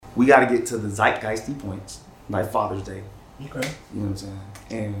we got to get to the zeitgeisty points, like Father's Day. Okay. You know what I'm saying?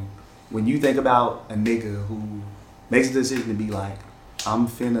 And when you think about a nigga who makes a decision to be like, I'm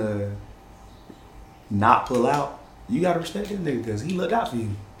finna not pull out, you got to respect that nigga because he looked out for you.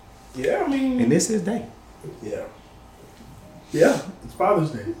 Yeah, I mean. And this is his day. Yeah. Yeah, it's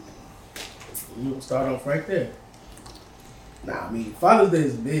Father's Day. We'll start off right there. Nah, I mean, Father's Day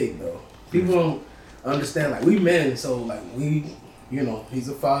is big, though. People don't understand, like, we men, so, like, we, you know, he's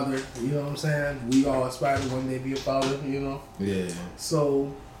a father, you know what I'm saying? We all aspire to one day be a father, you know? Yeah.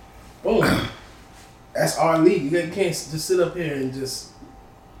 So, boom. That's our league. You can't just sit up here and just,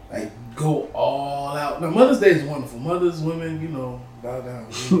 like, go all out. Now, Mother's Day is wonderful. Mothers, women, you know, bow down.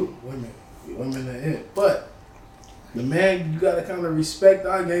 Women are it. But, the man, you gotta kind of respect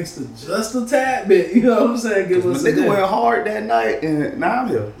our gangster just a tad bit. You know what I'm saying? Give us a nigga went hard that night, and now I'm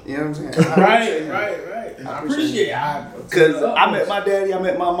here. You know what I'm saying? Right. And I appreciate it. Because I met my daddy, I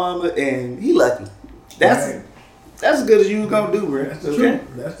met my mama, and he lucky. That's as good as you gonna do, bro. That's the truth.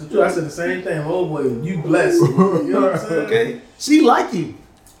 That's the truth. I said the same thing. Oh boy, you blessed. You know what I'm saying? Okay. She like you.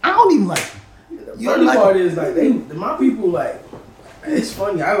 I don't even like you. The funny part is like my people like. It's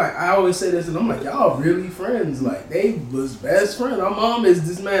funny. I always say this, and I'm like, y'all really friends. Like they was best friends. My mom is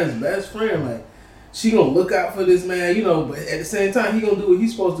this man's best friend. Like she gonna look out for this man, you know. But at the same time, he gonna do what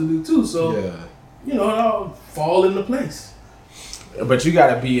he's supposed to do too. So you know, it all fall into place. But you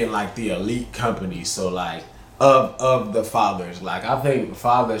gotta be in like the elite company. So like of the fathers, like I think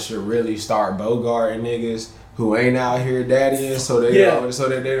fathers should really start bogarting niggas who ain't out here daddying, so that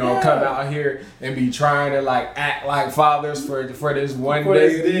they don't come out here and be trying to like act like fathers for this one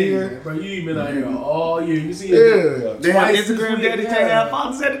day a year. Bro, you ain't been out here all year. You see they have Instagram daddies can't have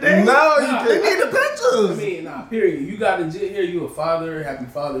fathers at the day. No, they need the pictures. I mean, period. You got to here. You a father. Happy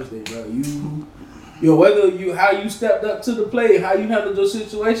Father's Day, bro. Whether how you stepped up to the plate, how you handled your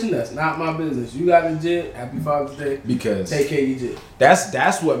situation, that's not my business. You got legit. Happy Father's Day. Because take care of your jit.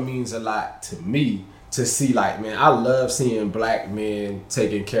 That's what means a lot to me. To see, like, man, I love seeing black men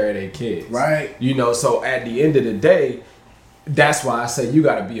taking care of their kids. Right. You know, so at the end of the day, that's why I say you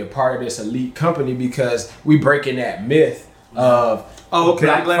got to be a part of this elite company because we breaking that myth of. Oh, okay.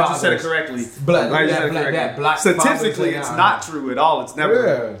 I'm glad you said it correctly. Black statistically, it's not true at all. It's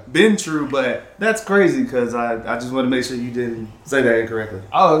never been true, but that's crazy because I just want to make sure you didn't say that incorrectly.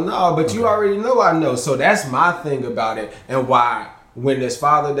 Oh, no, but you already know I know. So that's my thing about it and why when this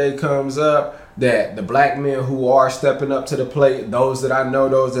Father Day comes up, that the black men who are stepping up to the plate, those that I know,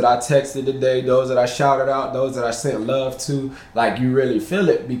 those that I texted today, those that I shouted out, those that I sent love to, like you really feel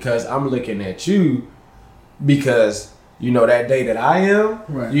it because I'm looking at you because, you know, that day that I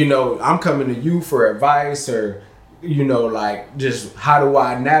am, you know, I'm coming to you for advice or, you know, like just how do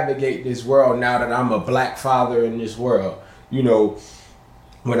I navigate this world now that I'm a black father in this world, you know,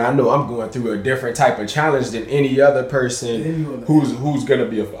 when I know I'm going through a different type of challenge than any other person who's going to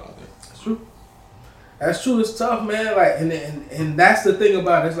be a father. That's true. It's tough, man. Like, and that's the thing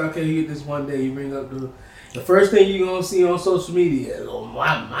about it. It's like, okay, you get this one day, you bring up the first thing you're gonna see on social media is, oh,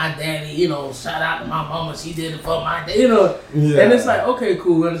 my daddy, you know, shout out to my mama, she did it for my dad, you know. Yeah. And it's like, okay,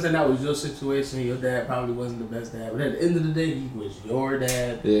 cool. Understand that was your situation. Your dad probably wasn't the best dad, but at the end of the day, he was your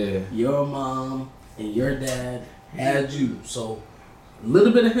dad. Yeah. Your mom and your dad had you, so. A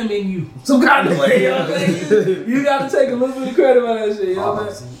little bit of him in you, some kind of way. You know what I'm saying? You got to take a little bit of credit for that shit. You know what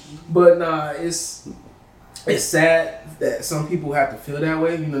I'm saying? But nah, it's sad that some people have to feel that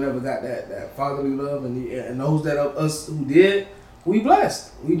way. You know, never got that fatherly love, and those that of us who did, we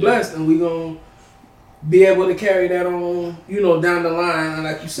blessed. We blessed, and we gonna be able to carry that on. You know, down the line, and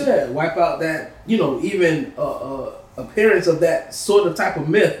like you said, wipe out that. You know, even appearance of that sort of type of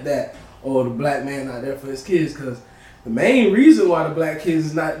myth that the black man not there for his kids, because. The main reason why the black man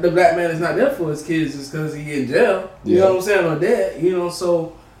is not there for his kids is because he in jail. You know what I'm saying? Or dead. You know,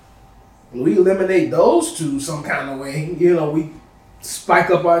 so we eliminate those two some kind of way. You know, we spike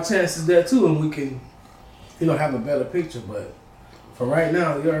up our chances there too, and we can, you know, have a better picture. But for right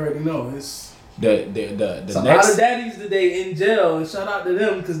now, you already know it's the a lot of daddies today in jail, and shout out to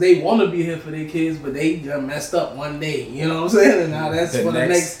them because they want to be here for their kids, but they just messed up one day. You know what I'm saying? And now that's the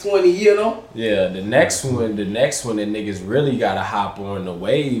next 20 years, though. Yeah, the next one that niggas really gotta hop on the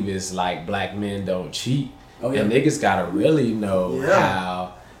wave is like black men don't cheat. Oh, yeah. And niggas gotta really know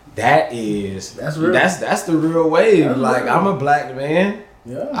how that is. That's real. That's the real wave. That's like real. I'm a black man.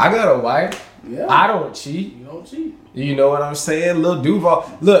 Yeah. I got a wife. Yeah. I don't cheat. You don't cheat. You know what I'm saying? Lil Duval.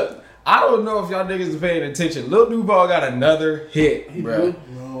 Look. I don't know if y'all niggas is paying attention. Lil Duval got another hit, bro.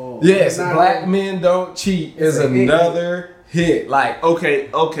 No, yes, Black Men Don't Cheat is another hit. Like,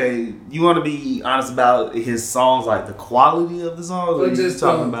 Okay. You want to be honest about his songs, like the quality of the songs, or Or you just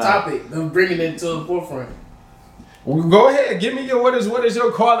talking about topic, them bringing it to the forefront. well, go ahead, give me your what is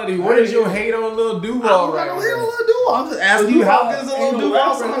your quality? What is your hate on Lil Duval right now? I'm just asking you how good is a Ain't little no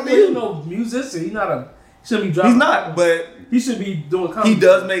Duval rapper, song? He's no musician. He shouldn't be dropping. He's not, but He should be doing comedy. he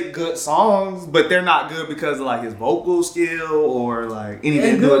does make good songs, but they're not good because of like his vocal skill or like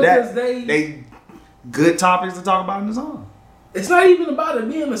anything to do with that. They good topics to talk about in the song. It's not even about it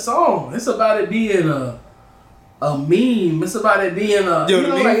being a song. It's about it being a meme. It's about it being Yo, you the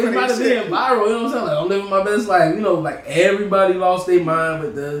know, meme like it's for about this it being shit. viral. You know what I'm saying? Like I'm living my best life. You know, like everybody lost their mind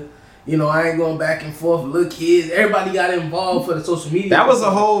with the. You know, I ain't going back and forth with little kids. Everybody got involved for the social media. That was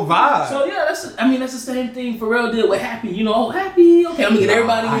a whole vibe. So yeah, that's the same thing Pharrell did with Happy. You know, Happy. Okay, I'm gonna get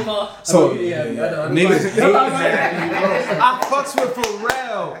everybody involved. So, I know. niggas hate Like- Happy, bro. I fucks with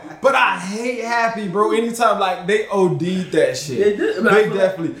Pharrell, but I hate Happy, bro. Anytime, like, they OD'd that shit. They did. They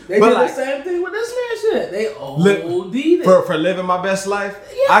definitely. They but did like, the same thing with this man shit. They Li- OD'd it. for living my best life,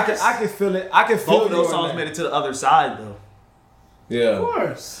 Yes. I can feel it. I can feel Both of those you on songs that. made it to the other side though. Yeah. Of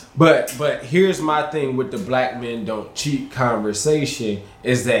course. But here's my thing with the black men don't cheat conversation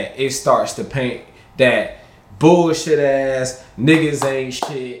is that it starts to paint that bullshit ass niggas ain't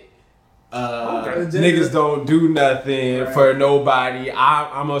shit. Niggas don't do nothing for nobody.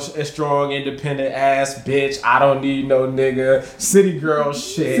 I'm a strong, independent ass bitch. I don't need no nigga. City girl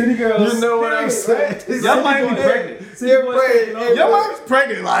shit. City girls. You know what I'm saying? Right? Y'all might be pregnant. Yeah, pregnant. Your mom's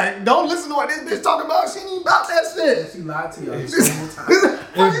pregnant. Like, don't listen to what this bitch talking about. She ain't about that shit. She lied to y'all so many times.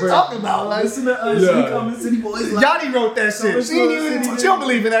 What you talking about? Like, Listen to us. Yeah. We coming city boys. Like, Yanni wrote that shit. She ain't even. She don't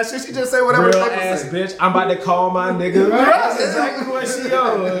believe in that shit. She just say whatever. Real the fuck ass say. bitch. I'm about to call my nigga. Right. That's exactly what she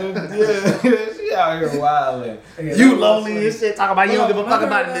on. Yeah, she out here wilding. Yeah, You that lonely was and shit. Talk about you don't give a fuck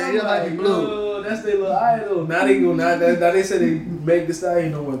about it. I'm Nigga. You like like, blue. yo, that's their little idol. Now they go. Now they say they make the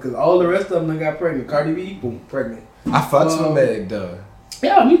stallion no more because all the rest of them done got pregnant. Cardi B, boom, pregnant. I fucks with Meg though.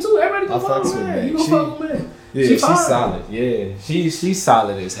 Yeah, me too. Everybody I go fuck fucks with with man. Meg. You go fuck with man. Yeah, She fine. she's solid. Yeah, she's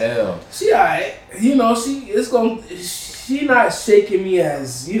solid as hell. She alright. You know, she not shaking me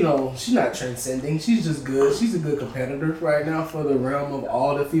as, you know, she's not transcending. She's just good. She's a good competitor right now for the realm of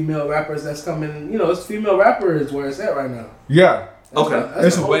all the female rappers that's coming. You know, it's female rapper is where it's at right now. Yeah. That's Okay. that's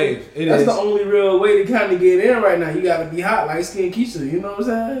It's the a only- wave. It That's is. the only real way to kind of get in right now. You gotta be hot, light skin Keisha. You know what I'm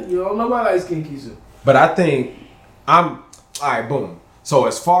saying? You don't know about light skin Keisha. But I think alright, boom. So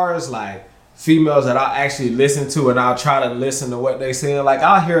as far as like females that I actually listen to and I'll try to listen to what they saying, like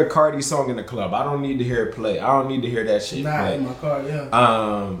I'll hear a Cardi song in the club. I don't need to hear it play. I don't need to hear that shit Not play. in my car,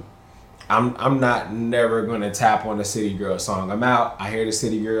 yeah. I'm not never gonna tap on a City Girl song. I'm out. I hear the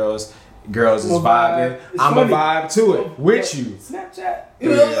City Girls. Girls is I'm a vibing. vibe. It's I'm funny. a vibe to it with you. Snapchat. You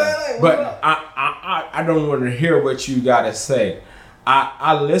know what I'm saying? Like, But what up? I don't want to hear what you gotta say.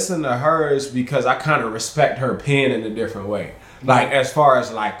 I listen to hers because I kind of respect her pen in a different way. Like as far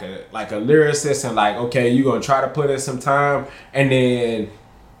as like a lyricist and like, okay, you gonna try to put in some time, and then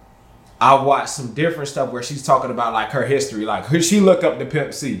I watch some different stuff where she's talking about like her history. Like she look up to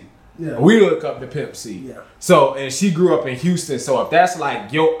Pimp C. Yeah. We look up to Pimp C. Yeah. So and she grew up in Houston. So if that's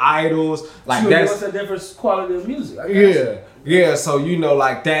like your idols, like She that's wants a different quality of music. I guess. yeah. So you know,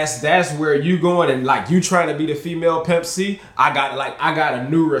 like that's where you going, and like you trying to be the female Pimp C. I got a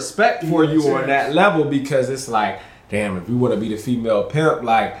new respect for you on that level because it's like, damn, if you want to be the female pimp,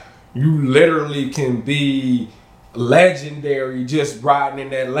 like you literally can be legendary just riding in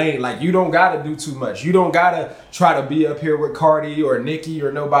that lane. Like you don't gotta do too much. You don't gotta try to be up here with Cardi or Nicki or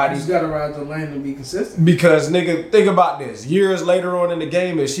You nobody. just gotta ride the lane and be consistent. Because nigga, think about this. Years later on in the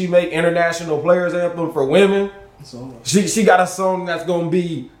game, if she make international players anthem for women, So she got a song that's gonna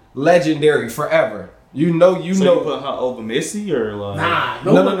be legendary forever. You know. So you put her over Missy or like? nah,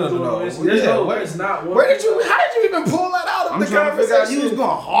 No. There's Yeah, no, where- it's not one. How did you even pull that out of I'm the trying to figure out. conversation? You was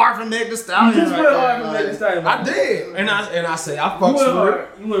going hard for Meg Thee You Stallion. just right went there, hard for like- Meg Thee Stallion. I did, and I say I You fucks went with her. hard.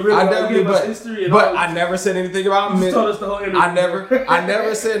 You went really I hard. definitely, Give us history and but all. I never said anything about You just Missy. told us the whole interview. I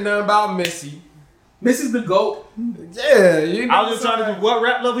never said nothing about Missy. Mrs. the GOAT. Yeah, you know. I was just trying to do what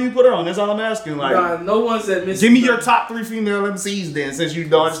rap level you put her on. That's all I'm asking. Like, Nah, no one said Missy. give me your top 3 female MCs then, since you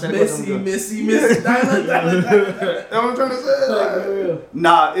don't understand what I'm Missy. doing. That's what I'm trying to say. Like,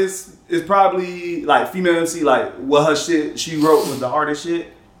 nah, it's probably like female MC. Like what her shit she wrote was the hardest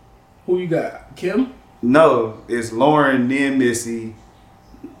shit. Who you got? Kim? No, it's Lauren then Missy.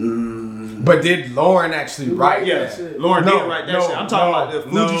 Mm, But did Lauren actually write? yeah, that shit. Lauren No, did write that no, shit. I'm talking no, about the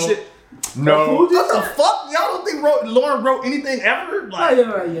Fuji no. shit. No. What the fuck? Y'all don't think Lauren wrote anything ever? Oh, Like,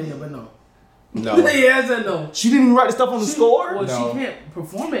 yeah, but no. No. Yeah, I said no. she didn't even write the stuff on the score. Well, No. she can't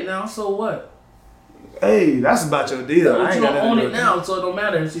perform it now, so what? hey, that's about your deal. But I you ain't don't got own nothing it to do with now, so it don't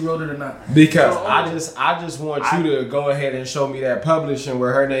matter if she wrote it or not. Because So, I just want you to go ahead and show me that publishing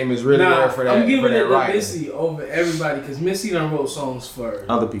where her name is really there for that. I'm giving for it that to writing. Missy over everybody because Missy done wrote songs for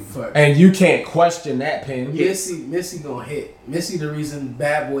Other people. For, And you can't question that pen. Missy gonna hit. Missy the reason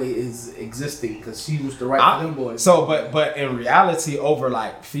Bad Boy is existing because she was the right for them boys. So, but in reality, over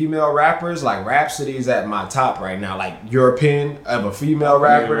like female rappers, like Rhapsody's at my top right now. Like your opinion of a female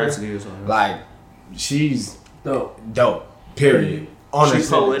rapper, Rhapsody is on. like she's Dope. Period. On a She's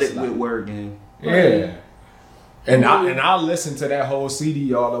poetic sentence, with word game. Yeah. And I'll listen to that whole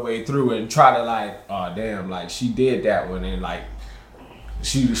CD all the way through and try to like, oh damn, like she did that one and like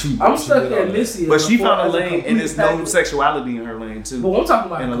she I'm she stuck did all at that. Missy. But she found a as lane, and complete there's no package. sexuality in her lane too. But what I'm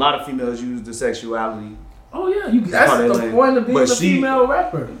talking about. And a lot of females use the sexuality. Oh yeah, that's part of the that lane. point of being But a she- female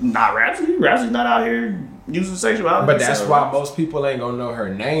rapper. Not Rhapsody. Rhapsody's not out here using sexuality. But that's So- why most people ain't gonna know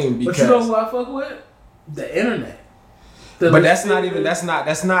her name because. But you know who I fuck with? The internet. But that's not even. That's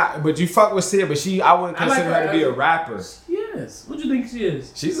not. But you fuck with Sia. But I wouldn't I like consider her to be a rapper. Yes. What do you think she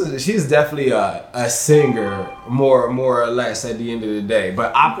is? She's definitely a singer, more or less at the end of the day.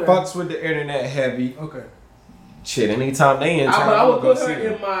 But I Okay. fucks with the internet heavy. Okay. Shit, anytime they in town, But I I'm would gonna put go her see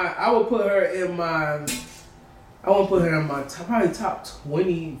them. in my. I would put her in my. I want to put her in my probably top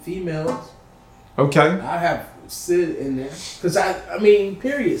 20 females. Okay. I have Sid in there because I mean,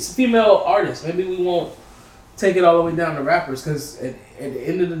 period. It's female artists. Maybe we won't take it all the way down to rappers because at the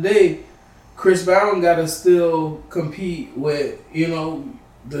end of the day, Chris Brown gotta still compete with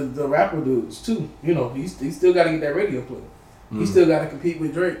the rapper dudes too. He still gotta get that radio play. He still gotta compete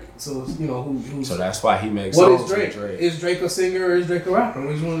with Drake. So who's So that's why he makes what songs is Drake? with Drake. Is Drake a singer or is Drake a rapper?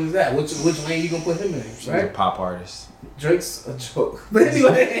 Which one is that? Which lane you gonna put him in? He's a Right? pop artist. Drake's a joke. But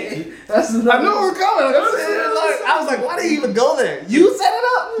anyway, that's another. I know where we're going. Like, I'm saying, like, I was like, why did he even go there? You set it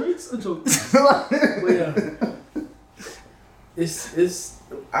up. Drake's a joke. But yeah, it's.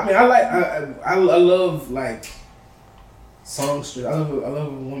 I mean, I love like songstress. I love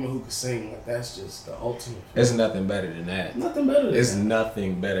a woman who can sing. Like that's just the ultimate. There's nothing better than that. Nothing better than There's that.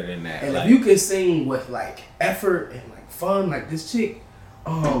 nothing better than that. And Like, if you can sing with like effort and like fun, like this chick,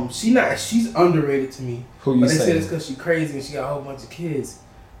 she's underrated to me. who you But they said saying? it's because she's crazy and she got a whole bunch of kids.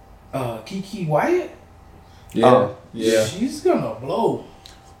 Kiki Wyatt. Yeah, yeah. She's gonna blow.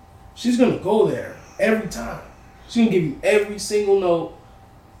 She's gonna go there every time. She's gonna give you every single note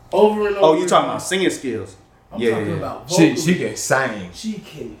over and over. Oh, you talking about singing skills? I'm Yeah, talking yeah. about She vocally. can sing. She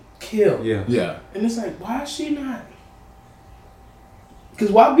can kill. Yeah. Yeah. And it's like, why is she not?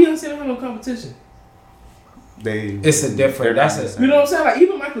 Because why Beyonce don't have no competition? It's a different. they're That's not a. the same. You know what I'm saying? Like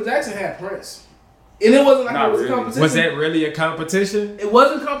even Michael Jackson had Prince, and it wasn't like Not it was really. a competition. Was that really a competition? It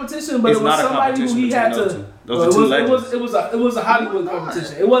wasn't competition, but It's it was not a somebody who competition he had between to. those two. Those are two legends. It was a Hollywood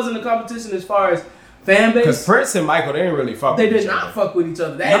competition. It wasn't a competition as far as fan Because base. Prince and Michael, they didn't really fuck. They with did each not other. fuck with each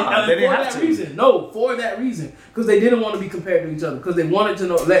other. They didn't for have that to. reason. No, for that reason. Because they didn't want to be compared to each other. Because they wanted to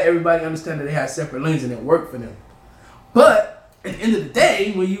let everybody understand that they had separate lanes and it worked for them. But at the end of the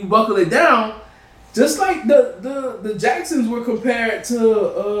day, when you buckle it down, just like the Jacksons were compared to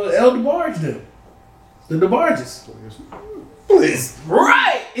El DeBarge them. The DeBarges.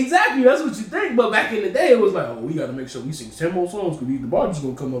 Right, exactly. That's what you think. But back in the day, it was like, oh, we got to make sure we sing 10 more songs because these DeBarges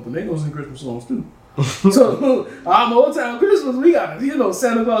gonna come up and they gonna sing Christmas songs too. So I'm Old Town Christmas. We got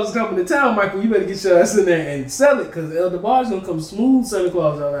Santa Claus is coming to town, Michael. You better get your ass in there and sell it because El DeBarge gonna come smooth Santa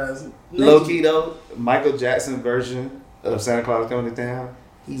Claus out ass. Low key though, Michael Jackson version of Santa Claus Coming to Town,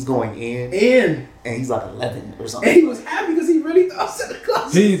 he's going in, and he's like 11 or something. And he was happy because he really thought Santa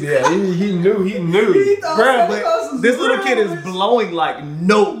Claus. He knew. He thought Bruh, Santa Claus but was this little real, kid is man. blowing like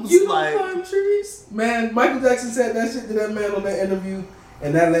notes. You don't Like, climb trees? Man, Michael Jackson said that shit to that man on that interview,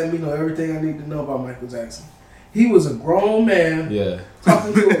 and that let me know everything I need to know about Michael Jackson. He was a grown man Yeah.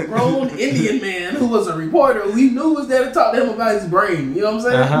 talking to a grown Indian man who was a reporter who he knew was there to talk to him about his brain. You know what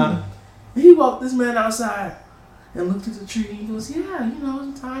I'm saying? Uh-huh. And he walked this man outside and looked at the tree. He goes, yeah,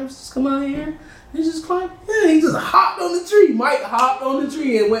 sometimes just come out here and just climb. Yeah, he just hopped on the tree. Mike hopped on the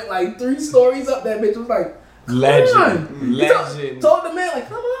tree and went like 3 stories up. That bitch was like, Legend. He told the man, like,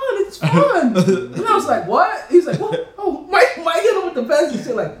 come on, it's fun. And I was like, what? He's like, what? Oh, Mike hit him with the fence and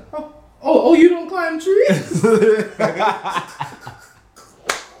shit, like, oh, you don't climb trees?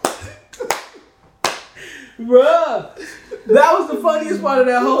 Bruh, that was the funniest part of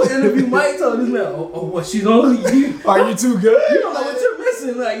that whole interview. Mike told this man, what, she's only you. Are you too good? You don't know what you're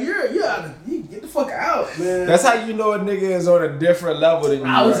missing. Like, you're out of, you get the fuck out, man. That's how you know a nigga is on a different level than you.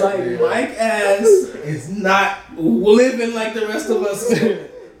 I was right like, there. Mike ass is not living like the rest of us.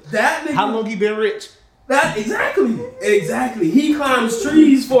 That nigga. how long he been rich? Exactly. He climbs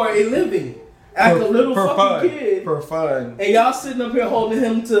trees for a living. act a little fucking kid. For fun. And y'all sitting up here holding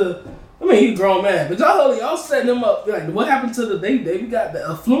him to. I mean, he's a grown man, but y'all setting him up. Like, what happened to they got the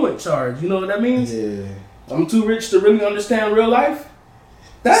affluent charge? You know what that means? Yeah. I'm too rich to really understand real life.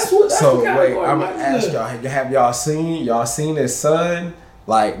 That's the category. Wait, I'm gonna ask y'all. Have y'all seen his son?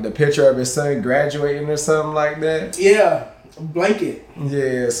 Like the picture of his son graduating or something like that? Yeah, a blanket.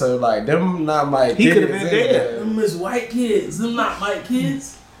 Yeah. So like them not my. He could have been dead. Them is white kids. Them not white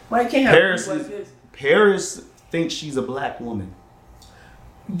kids. White can't have white kids. Paris thinks she's a black woman.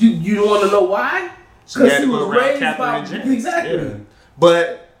 You don't want to know why? Because She he was raised by exactly. Yeah.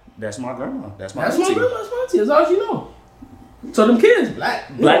 But that's my grandma. That's my grandma's auntie. That's all she know. So them kids black.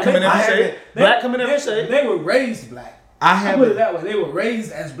 Coming every shade. Black coming every shade. They were raised black. I put it that way. They were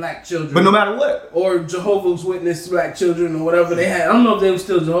raised as black children. But no matter what. Or Jehovah's Witness black children or whatever they had. I don't know if they were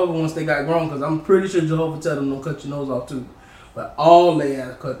still Jehovah once they got grown because I'm pretty sure Jehovah tell them don't cut your nose off too. But all they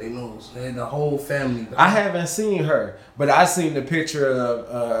had cut their nose. And the whole family. I haven't seen her, but I seen the picture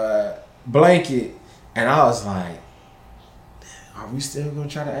of Blanket, and I was like, "Are we still gonna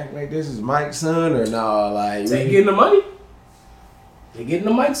try to act like this is Mike's son or no?" Like they getting the money. They getting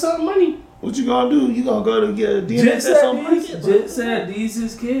the Mike's son money. What you gonna do? You gonna go to get a DNA test on Blanket? Jit said these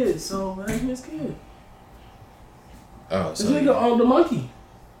his kids, so that's his kid. Oh, this nigga owned the monkey.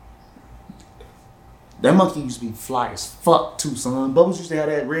 That monkey used to be fly as fuck too, son. Bubbles used to have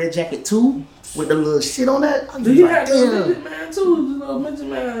that red jacket too, with the little shit on that. He had the midget man too, the little midget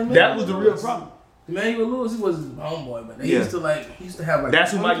man. That was the real problem. Emmanuel Lewis, he was his homeboy, but they used to have like.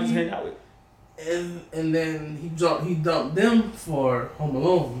 That's who Mike used to hang out with. And then he dumped them for Home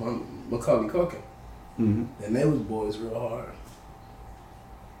Alone, Macaulay Culkin, and they was boys real hard.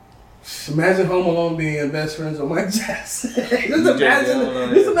 Imagine Home Alone being best friends with Mike Jackson. just imagine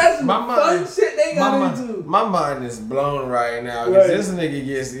the fun shit they got into. My mind is blown right now because this nigga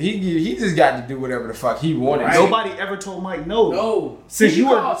he just got to do whatever the fuck he wanted. Right. Nobody ever told Mike no. No. Since you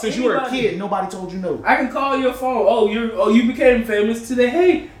were a kid, nobody told you no. I can call your phone. You became famous today.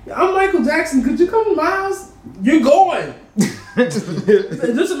 Hey, I'm Michael Jackson. Could you come to my house? You're going.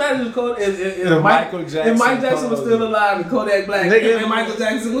 Just imagine if Mike Jackson was still alive and Kodak Black and Michael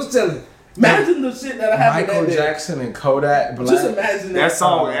Jackson was chilling. Imagine the shit that happened. Michael Jackson and Kodak Black. Just imagine that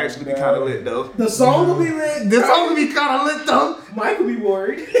song would actually be kind of lit though. The song would be lit. The song would be kind of lit though. Mike would be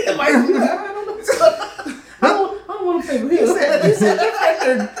worried. Mike would be like, I don't want to play with him. He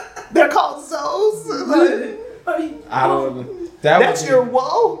said they're called Zoes. I don't know. That's your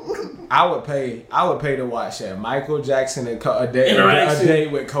whoa. I would pay to watch that Michael Jackson and a day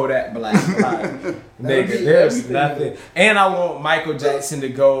with Kodak Black. Nigga, there's nothing. And I want Michael Jackson to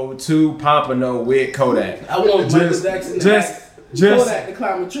go to Pompano with Kodak. I want Michael Jackson to ask Kodak to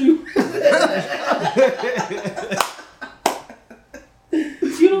climb a tree.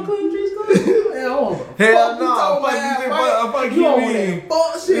 You don't climb trees, Hell no. Fuck you mean?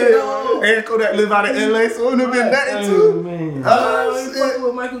 Bullshit, dog. And Kodak live out of LA, so it would have been nothing too. Fucking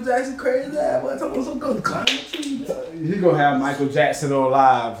with Michael Jackson crazy ass. What I'm going to climb a tree, dog. You gonna have Michael Jackson on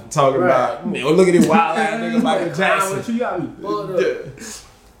live talking about, look at this wild ass nigga Michael Jackson. You got me bugged up.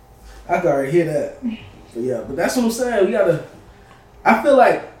 I can already hear that. But that's what I'm saying. We gotta. I feel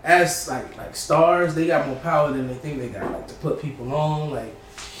like as like stars, they got more power than they think they got. Like to put people on, like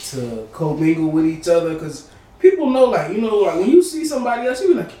to commingle with each other, because people know, like when you see somebody else, you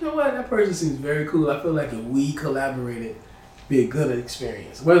be like, you know what, that person seems very cool. I feel like if we collaborated, it'd be a good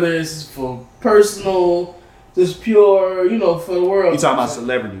experience. Whether it's for personal, just pure, for the world. You talking about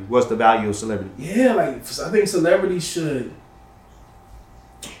celebrity? What's the value of celebrity? Yeah, like I think celebrities should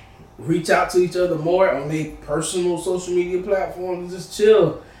reach out to each other more on their personal social media platforms, just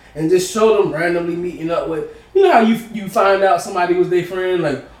chill and just show them randomly meeting up with. You know how you find out somebody was their friend,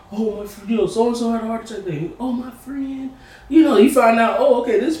 like, oh my friend, so and so had a heart attack. Oh my friend, you find out, oh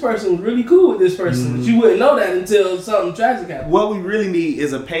okay, this person was really cool with this person, but you wouldn't know that until something tragic happened. What we really need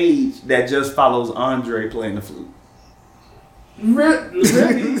is a page that just follows Andre playing the flute. Really?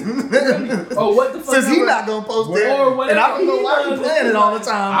 Oh, what the fuck? Since he's not gonna post it, and I don't know why he's playing it all the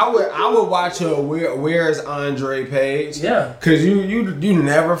time. I would watch a Where's Andre page. Yeah, cause you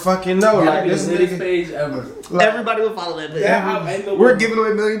never fucking know. Like this biggest page ever. Like, everybody will follow that page. Yeah, we're giving away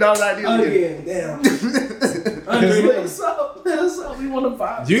 $1 million ideas again. Damn. Andre, what's up? We want to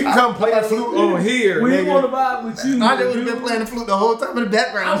vibe. You can come play the flute on here. We want to vibe with you. Andre would have been playing the flute the whole time in the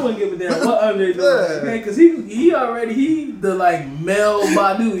background. I wouldn't give a damn what Andre does, man, because he the like Mel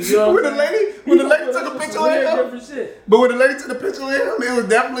Badu. You know when the lady took a picture of him. But when the lady took a picture of him, it was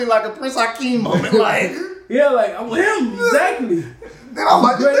definitely like a Prince Hakeem moment. Like yeah, like I'm with him exactly. Then I'm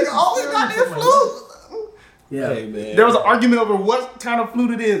like, this nigga always got that flute. Yeah. Hey, man. There was an argument over what kind of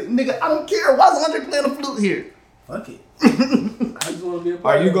flute it is. Nigga, I don't care. Why is Andre playing a flute here? Fuck it. I just want to be a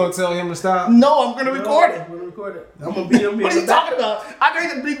part Are you of it. gonna tell him to stop? No, I'm gonna record it. I'm gonna record it. I'm gonna be him. What are you talking about? I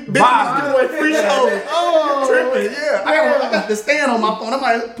think the big Bye. business giving away free shows. Oh, tripping, yeah. I got the stand on my phone. I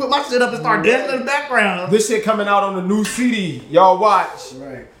might put my shit up and start dancing in the background. This shit coming out on the new CD. Y'all watch.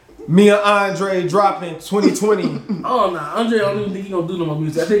 Right. Me and Andre dropping 2020. Oh no, Andre, I don't even think he gonna do no more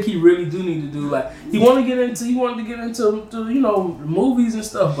music. I think he really do need to do like he wanted to get into you know movies and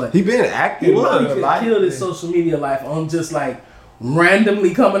stuff, but He been acting. he really man. could kill his social media life on just like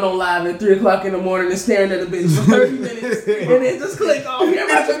randomly coming on live at 3 o'clock in the morning and staring at the bitch for 30 minutes and then just click off. It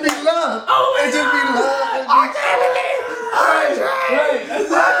just be love. Oh my It just be love. I can't believe it.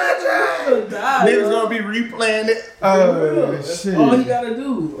 Right. Niggas gonna be replaying it. Oh shit. All he gotta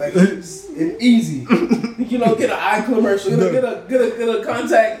do, like, it's easy. You know, get an eye commercial, get a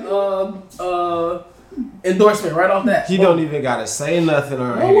contact endorsement right off that. He don't even gotta say nothing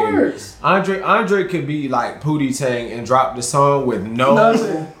or No words. Andre could be like Pootie Tang and drop the song with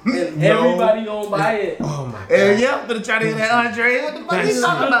Nothing. And No. everybody gonna buy it. Oh my god. Yeah, I'm gonna try to hit that Andre. What the fuck That's you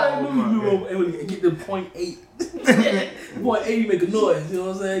talking about? And when you get to point 8. Point 8, you make a noise. You know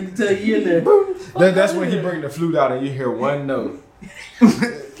what I'm saying? You can tell you in there. That's when he bring the flute out and you hear one note.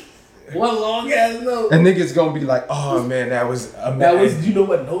 One long ass note. And niggas gonna be like, oh man, that was amazing. That was, you know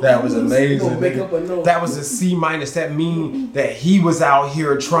what note That was You amazing. gonna make nigga. up a note. That was a C minus. That mean that he was out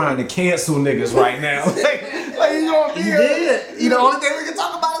here trying to cancel niggas right now. like you gonna be He did. You know, the only thing we can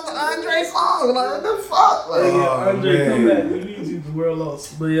talk about is the Andre song. Like, what the fuck? Like, Oh, Andre, come man. back. We need you. The world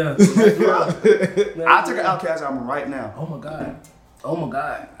lost. But yeah. I'll take an Outkast album right now. Oh my god. Oh my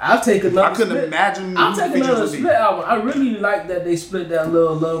god. I'll take another. I couldn't split. imagine I'll who take features another would be. split album. I really like that they split that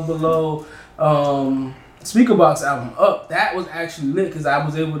little Love Below Speaker Box album up. That was actually lit because I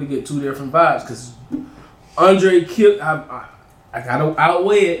was able to get 2 different vibes. Because Andre killed. I gotta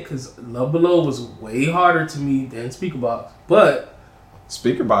outweigh it because Love Below was way harder to me than Speaker Box. But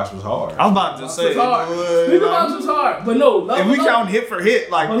Speaker box was hard. I was about to it say, was hard. Speaker Box was hard. But no, Love if we Below, count hit for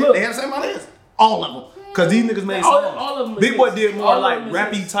hit, like But look. they had the same amount of hits. All of them. Cause these niggas made songs. all of them Big is Boy hits. did more All of like them is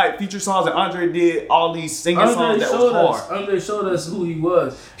rappy hits. type feature songs, and Andre did all these singing songs that was hard. Andre showed us who he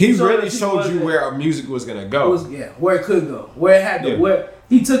was. He showed really us who showed was you that- where our music was gonna it go. was, where it could go, where it had to, Yeah. where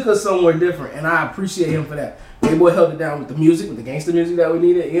he took us somewhere different, and I appreciate him for that. Big Boy held it down with the music, with the gangster music that we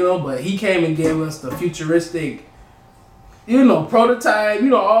needed, you know. But he came and gave us the futuristic, you know, prototype, you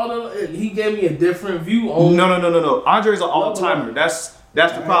know, all the. He gave me a different view on. No. Andre's an all timer. That's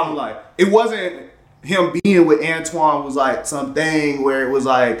the problem. Like, it wasn't him being with Antoine was like something where it was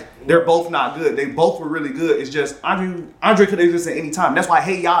like they're both not good. They both were really good. It's just Andre could exist at any time. That's why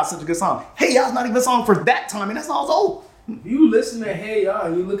Hey Ya is such a good song. Hey Ya's not even a song for that time, and that song's old. You listen to Hey Ya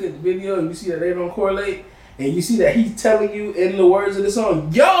and you look at the video and you see that they don't correlate, and you see that he's telling you in the words of the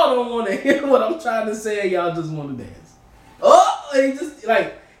song, y'all don't want to hear what I'm trying to say. Y'all just want to dance. Oh, he just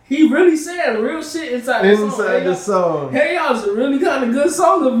like he really saying real shit inside the song. Inside the song. Hey Y'all's a really kind of good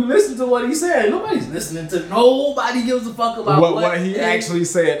song if you listen to what he's saying. Nobody's listening to. Nobody gives a fuck about What he actually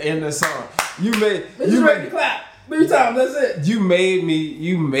said in the song. You made ready to clap 3 times. That's it. you made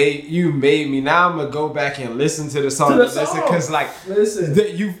me. Now I'm gonna go back and listen to the song. To the Listen, song. because like Listen.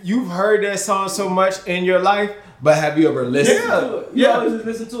 you've heard that song so much in your life, but have you ever listened? Yeah. To it. You always just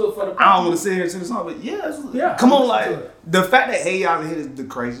listen to it for the. I don't want to sit here and sing the song, but Yeah, come on, listen like to it. the fact that Hey Ya hit is the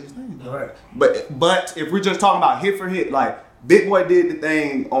craziest thing. Right. But if we're just talking about hit for hit, like Big Boy did the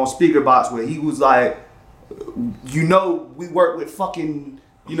thing on Speaker Box where he was like, you know, we work with fucking,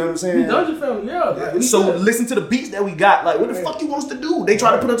 you know what I'm saying? Dungeon Family, yeah. Like, we So good. listen to the beats that we got. Like, what the Right. fuck you want us to do? They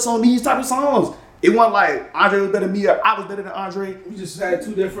try to put us on these type of songs. It wasn't like Andre was better than me or I was better than Andre. We just had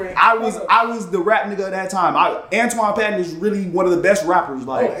 2 different. I was the rap nigga at that time. Antoine Patton is really one of the best rappers.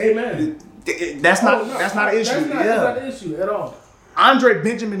 Like, Oh, amen. That's not Oh, no, that's not an issue. That's not Yeah, an issue at all. Andre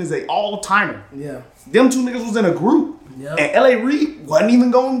Benjamin is a all timer. Yeah. Them 2 niggas was in a group, Yep. and L.A. Reid wasn't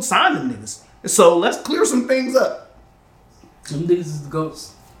even going to sign them niggas. So let's clear some things up. Them niggas is the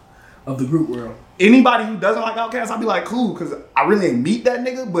goats of the group world. Anybody who doesn't like Outkast, I'd be like, cool, because I really ain't meet that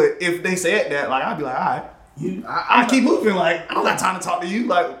nigga. But if they said that, like, I'd be like, all right. I keep moving. Like, I don't got time to talk to you.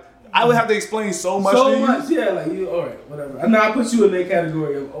 Like, I would have to explain so much to you. yeah, like you, all right, whatever. And now I put you in that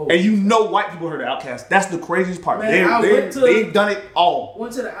category of And you know white people heard of Outkast. That's the craziest part. Man, I went to- They've done it all.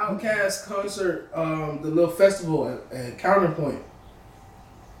 Went to the Outkast concert, the little festival at Counterpoint.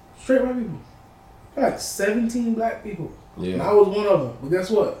 Straight white people, like 17 black people. Yeah. And I was one of them. But guess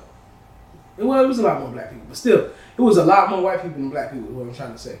what? It was a lot more black people, but still, it was a lot more white people than black people. Is what I'm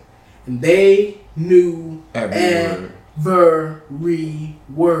trying to say. And they knew Every and word.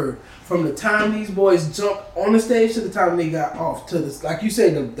 word. From the time these boys jumped on the stage to the time they got off to the, like you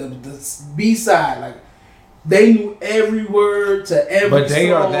said, the B side, like they knew every word to every But they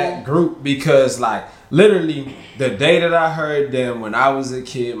song. are that group because, like, literally, the day that I heard them when I was a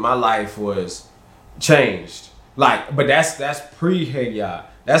kid, my life was changed. Like, but that's pre-Hey Ya.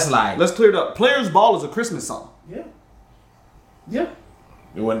 That's like, Let's clear it up. Players Ball is a Christmas song. Yeah.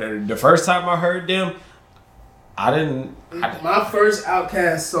 when the first time I heard them, My first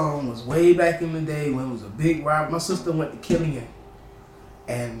Outkast song was way back in the day when it was a big rival. My sister went to Killian,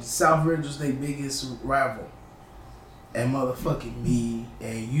 and Southridge was their biggest rival. And motherfucking me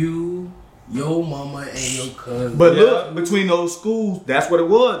and you, your mama and your cousin. But Yeah. look, between those schools, that's what it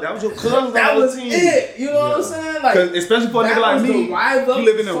was. That was your cousin. that on the was team. it. You know what I'm saying? Like, 'Cause especially for a that nigga like was me, the rival you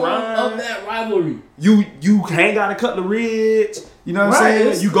live in the song rhyme. of that rivalry. You hang out in Cutler Ridge. You know what I'm Right, saying?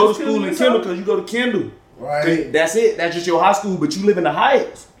 it's- You go to it's school in Kendall, Kendall so- because you go to Kendall. 'Cause Right. that's it. That's just your high school, but you live in the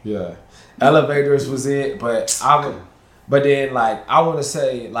Heights. yeah, Elevators was it. But then, like, I want to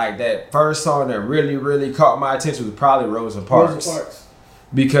say, like, that first song that really caught my attention was probably Rosa Parks. Rosa Parks.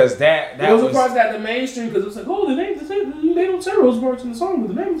 Because that Rosa was Parks got the mainstream because it's like, oh, they don't say Rosa Parks in the song,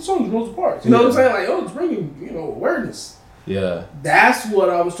 but the name of the song is Rosa Parks. You know what I'm saying? Like, oh, it's bringing, awareness. yeah. That's what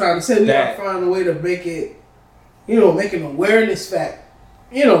I was trying to say. We That- gotta find a way to make it, make an awareness fact.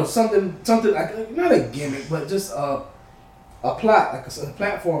 Something like, not a gimmick, but just a plot, like a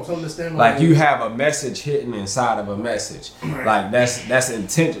platform, something to stand on. Like, you have a message hidden inside of a message. Like, that's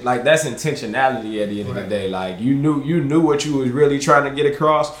intention. Like, that's intentionality at the end of the day. Like, you knew what you was really trying to get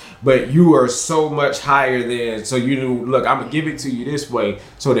across, but you are so much higher than. So you knew, look, I'm gonna give it to you this way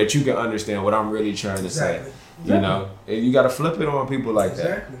so that you can understand what I'm really trying to Exactly. say. You know, and you gotta flip it on people like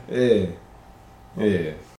Exactly. that. Yeah.